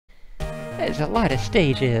There's a lot of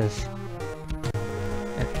stages.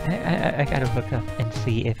 I gotta look up and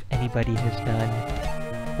see if anybody has done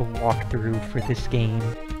a walkthrough for this game.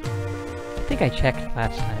 I think I checked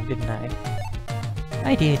last time, didn't I?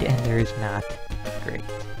 I did, and there is not. Great.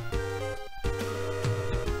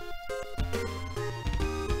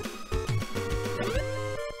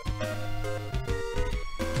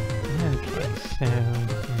 Okay, so...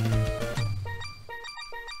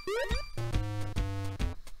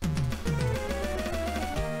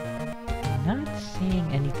 Not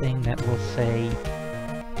seeing anything that will say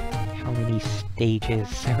how many stages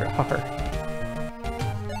there are.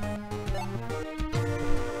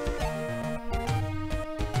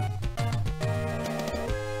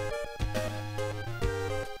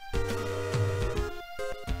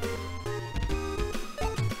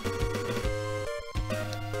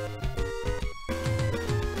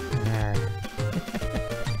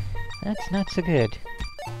 That's not so good.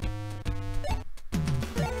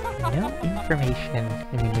 No information.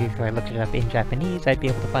 I mean, maybe if I looked it up in Japanese, I'd be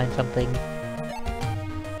able to find something.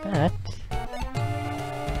 But...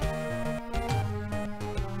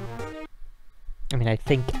 I mean, I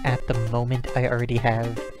think at the moment I already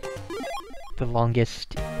have the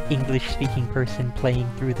longest English-speaking person playing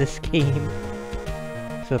through this game.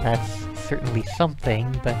 So that's certainly something,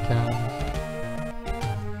 but, I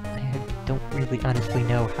don't really honestly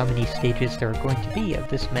know how many stages there are going to be of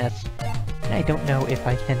this mess. And I don't know if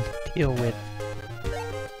I can deal with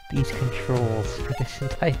these controls for this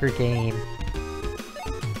entire game.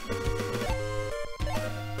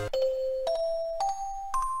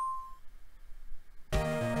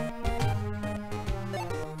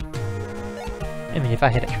 I mean, if I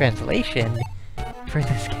had a translation for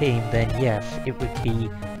this game, then yes, it would be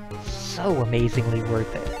so amazingly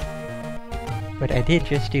worth it. But I did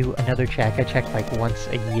just do another check. I checked like once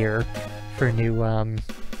a year for new,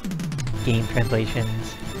 game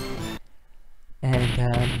translations.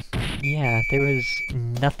 And, yeah, there was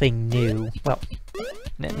nothing new. Well,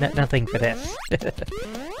 nothing for this.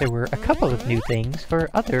 There were a couple of new things for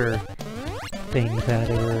other things.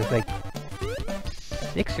 There were, like,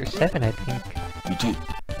 6 or 7, I think.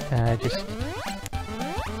 Just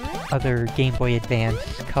other Game Boy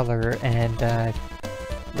Advance, Color, and,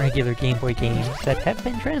 regular Game Boy games that have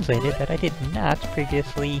been translated that I did not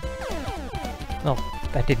previously... Well,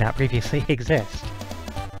 that did not previously exist.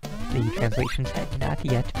 The translations had not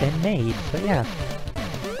yet been made, so yeah.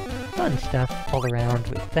 Fun stuff all around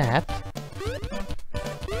with that.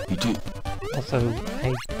 Also,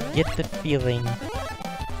 I get the feeling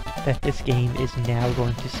that this game is now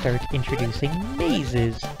going to start introducing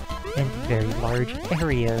mazes and very large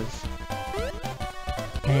areas.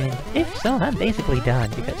 And if so, I'm basically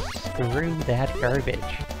done, because screw that garbage.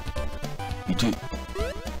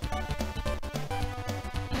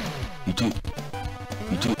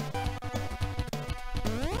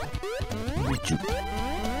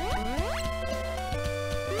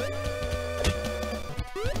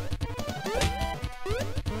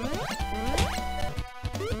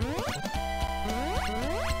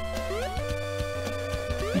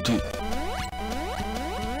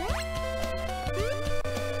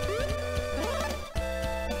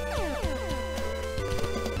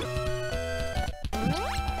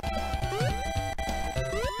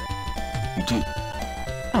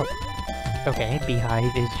 Oh, okay,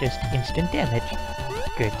 Beehive is just instant damage.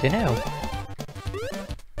 Good to know.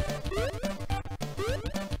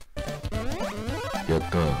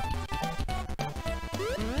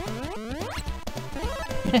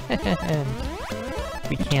 And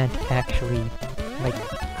we can't actually, like,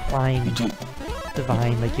 climb the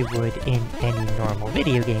vine like you would in any normal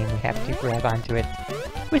video game. We have to grab onto it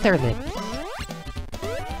with our lips.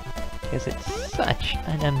 Because it's such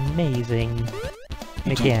an amazing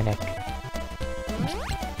mechanic.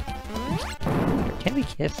 Can we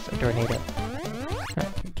kiss a tornado?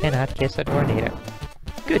 We cannot kiss a tornado.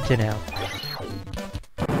 Good to know.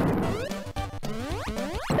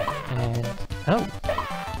 And... oh!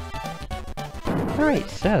 Alright,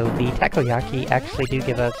 so the takoyaki actually do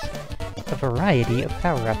give us a variety of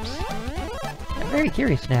power-ups. I'm very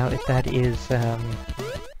curious now if that is,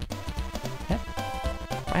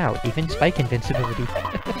 wow, even spike invincibility.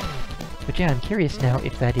 But yeah, I'm curious now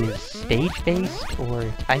if that is stage-based, or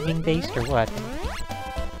timing-based, or what.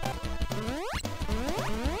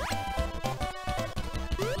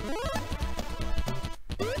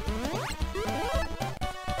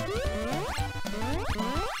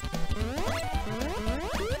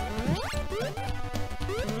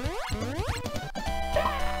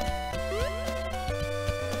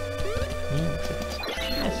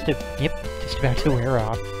 Yep, just about to wear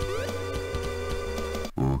off.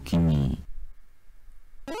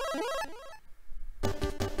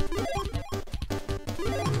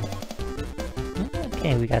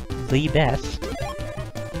 Okay, we got the best.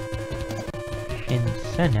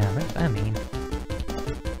 Shinsena, what does that mean?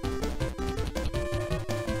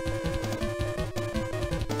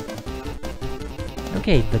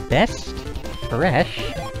 Okay, the best, fresh,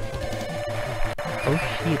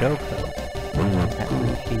 Oshiroko. That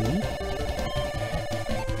would be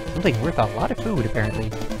something worth a lot of food, apparently.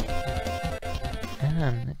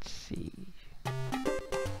 Let's see.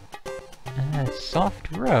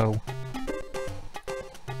 Soft roe.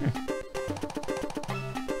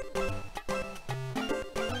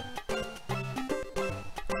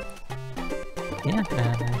 Yeah,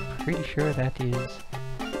 I'm pretty sure that is...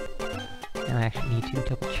 I actually need to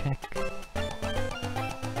double check.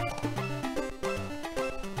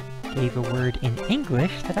 Gave a word in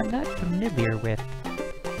English that I'm not familiar with.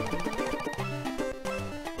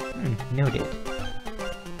 Noted.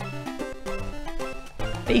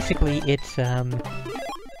 Basically, it's,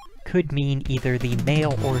 could mean either the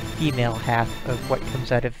male or female half of what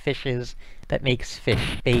comes out of fishes that makes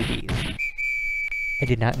fish babies. I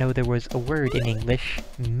did not know there was a word in English,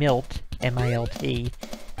 milt, M-I-L-T,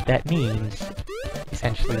 that means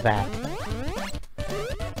essentially that.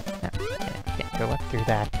 Can't go up through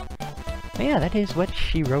that. But yeah, that is what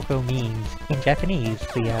Shiroko means in Japanese.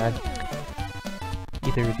 The,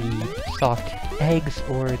 either the soft eggs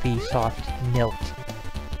or the soft milt.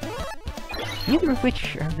 Neither of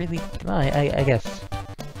which are really... well, I guess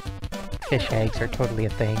fish eggs are totally a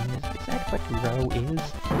thing. Is that what roe is?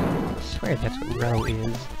 I swear that's what roe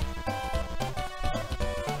is.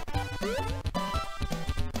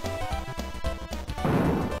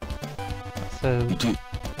 So...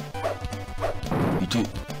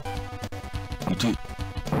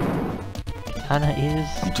 Katana is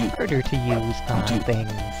harder to use on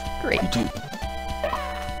things. Great.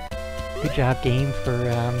 Good job, game, for,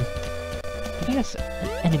 giving us an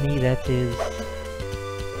enemy that is...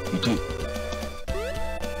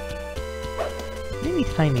 maybe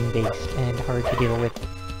timing-based and hard to deal with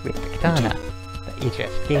the katana that you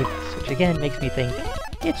just gave us, which again makes me think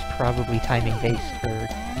it's probably timing-based for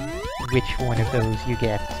which one of those you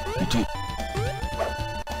get.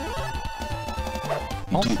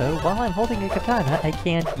 Also, while I'm holding a katana, I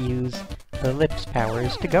can't use the lips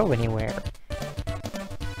powers to go anywhere.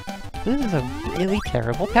 This is a really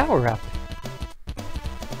terrible power-up.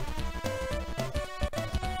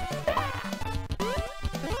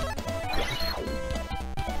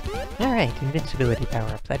 Alright, invincibility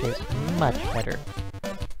power-up. That is much better.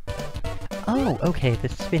 Oh, okay, the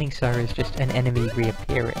spinning star is just an enemy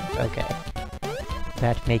reappearing. Okay.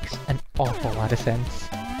 That makes an awful lot of sense.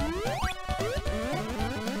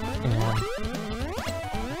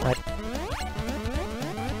 What?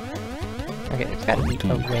 Okay, there's gotta be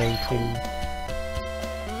a way to...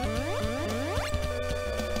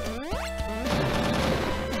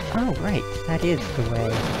 oh, right, that is the way.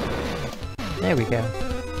 There we go.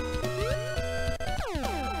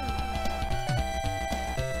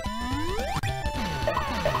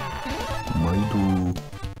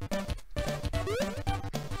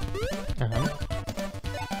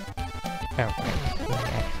 Oh, right. I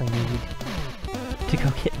actually need to go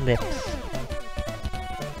get lips.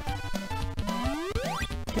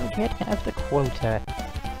 Don't yet have the quota.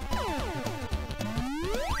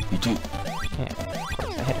 Yeah, of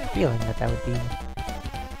course, I had a feeling that that would be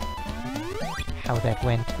how that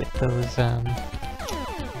went with those,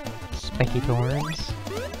 spiky thorns.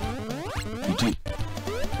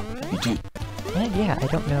 And yeah, I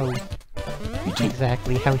don't know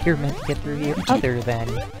exactly how you're meant to get through here other than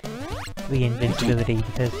the invincibility,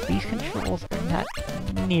 because these controls are not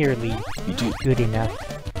nearly good enough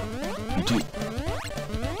to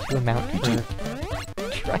amount for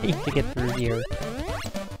trying to get through here.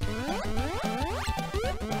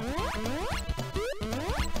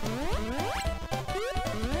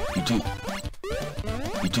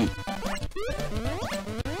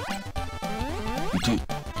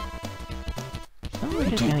 So we're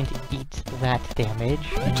just going to eat that damage,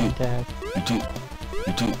 and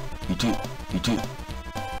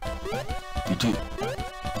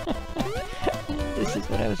this is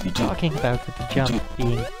what I was talking about with the jump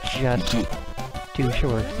being just too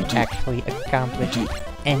short to actually accomplish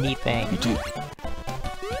anything.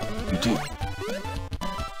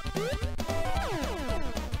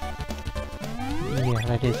 Yeah,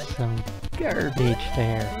 that is some garbage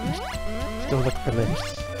there. Let's go look for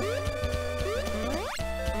lips.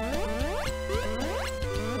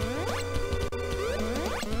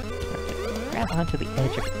 Grab onto the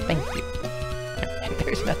edge of it. Thank you.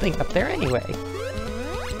 There's nothing up there anyway.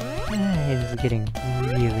 This is getting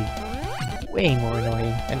really way more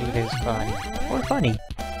annoying than it is fun. Or funny.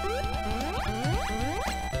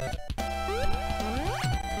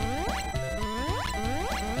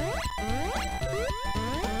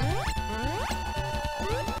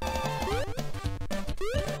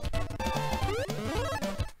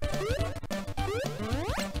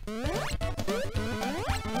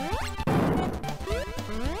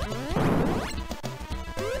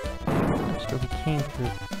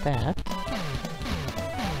 through that.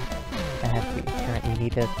 That we apparently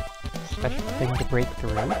need a special thing to break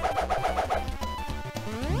through.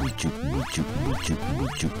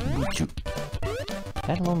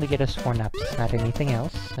 That'll only get us 1-ups, not anything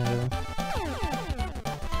else, so...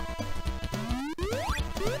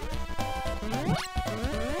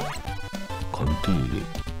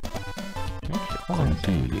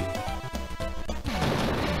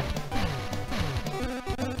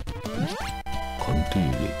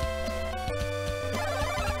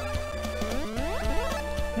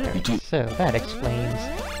 So that explains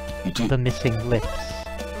the missing lips.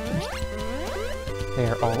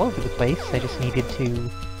 They're all over the place, I just needed to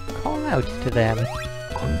call out to them. And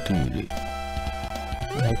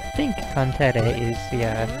I think Contere is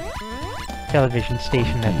the television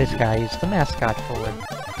station that this guy is the mascot for.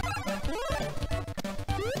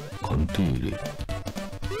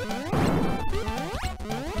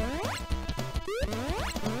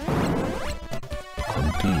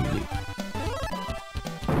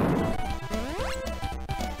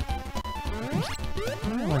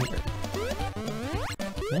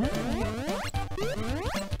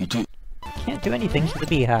 Can't do anything to the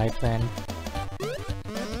beehive, then.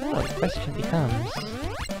 So, the question becomes...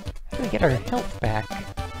 how do we get our health back?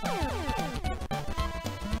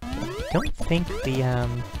 I don't think the, I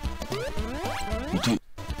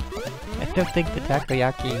don't think the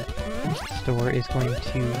Takoyaki store is going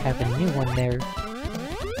to have a new one there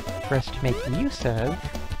for us to make use of.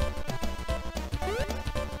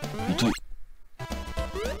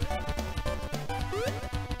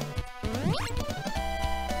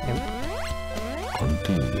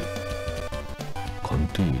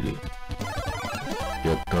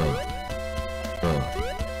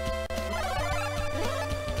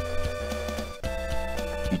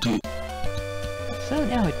 So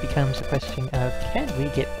now it becomes a question of, can we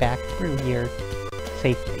get back through here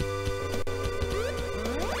safely?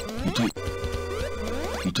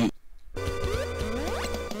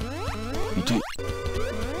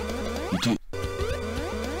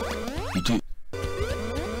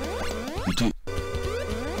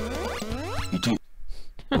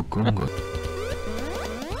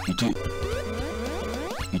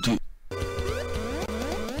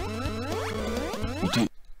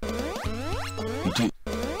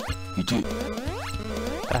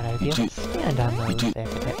 But you don't stand on those,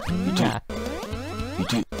 evidently not.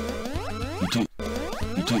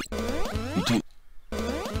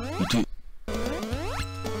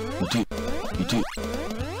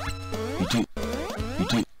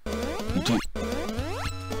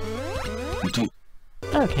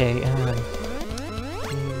 Okay,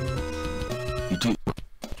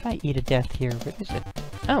 if I eat a death here, what is it?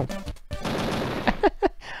 Oh!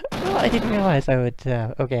 Well, I didn't realize I would,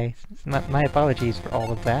 okay. My apologies for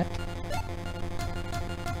all of that.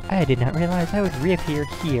 I did not realize I would reappear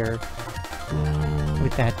here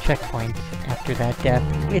with that checkpoint after that death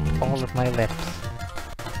with all of my lips.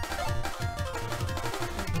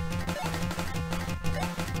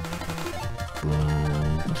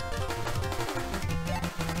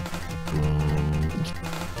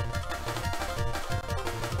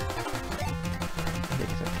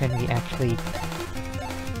 Can we actually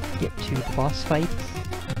get to the boss fights,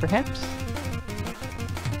 perhaps?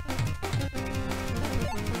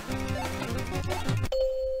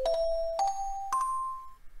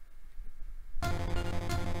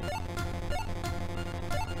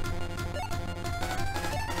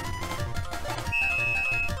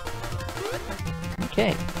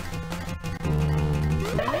 Okay.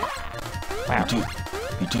 Wow.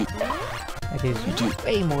 That is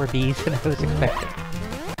way more bees than I was expecting.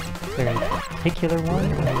 Is there a particular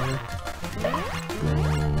one, or...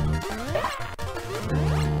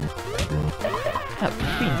 oh,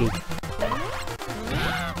 green bee.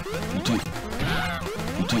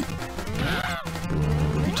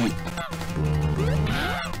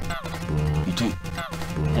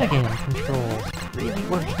 Again, controls really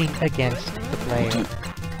working against the player.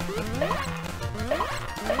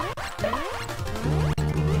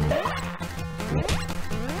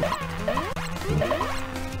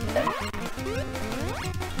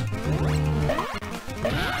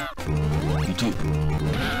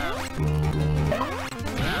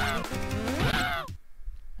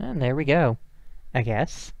 And there we go, I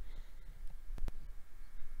guess.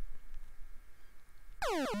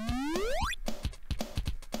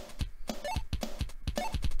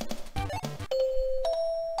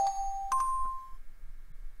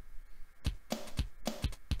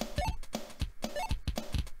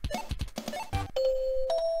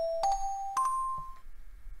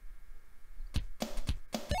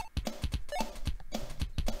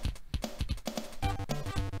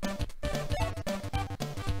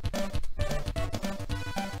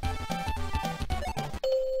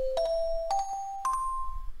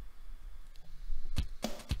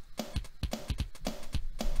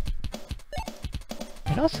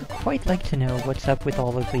 also quite like to know what's up with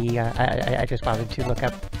all of the, I just bothered to look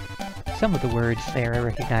up some of the words there. I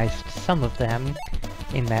recognized some of them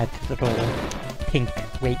in that little pink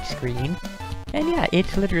wait screen. And yeah,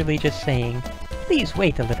 it's literally just saying, please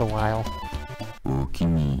wait a little while.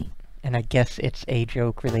 Okay. And I guess it's a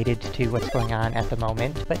joke related to what's going on at the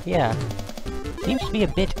moment, but yeah. Seems to be a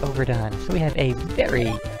bit overdone. So we have a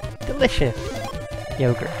very delicious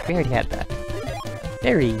yogurt. We already had that.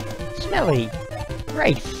 Very smelly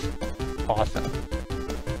rice. Awesome.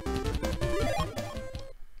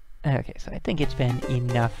 Okay, so I think it's been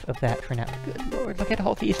enough of that for now. Good lord, look at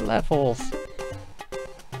all these levels!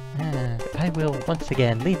 I will once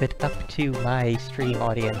again leave it up to my stream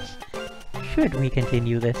audience. Should we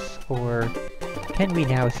continue this, or can we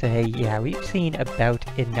now say, yeah, we've seen about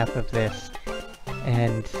enough of this,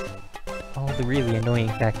 and all the really annoying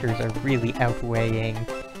factors are really outweighing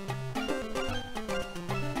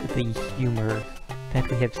the humor that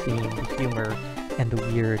we have seen, the humor and the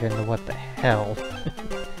weird and the what the hell.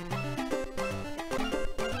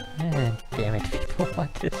 Damn it, people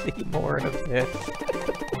want to see more of this.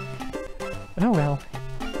 Oh well,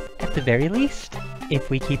 at the very least, if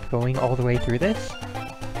we keep going all the way through this,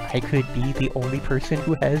 I could be the only person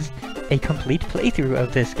who has a complete playthrough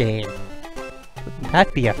of this game. Wouldn't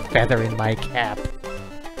that be a feather in my cap?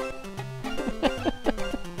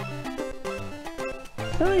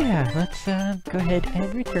 So yeah, let's go ahead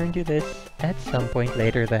and return to this at some point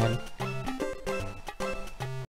later then.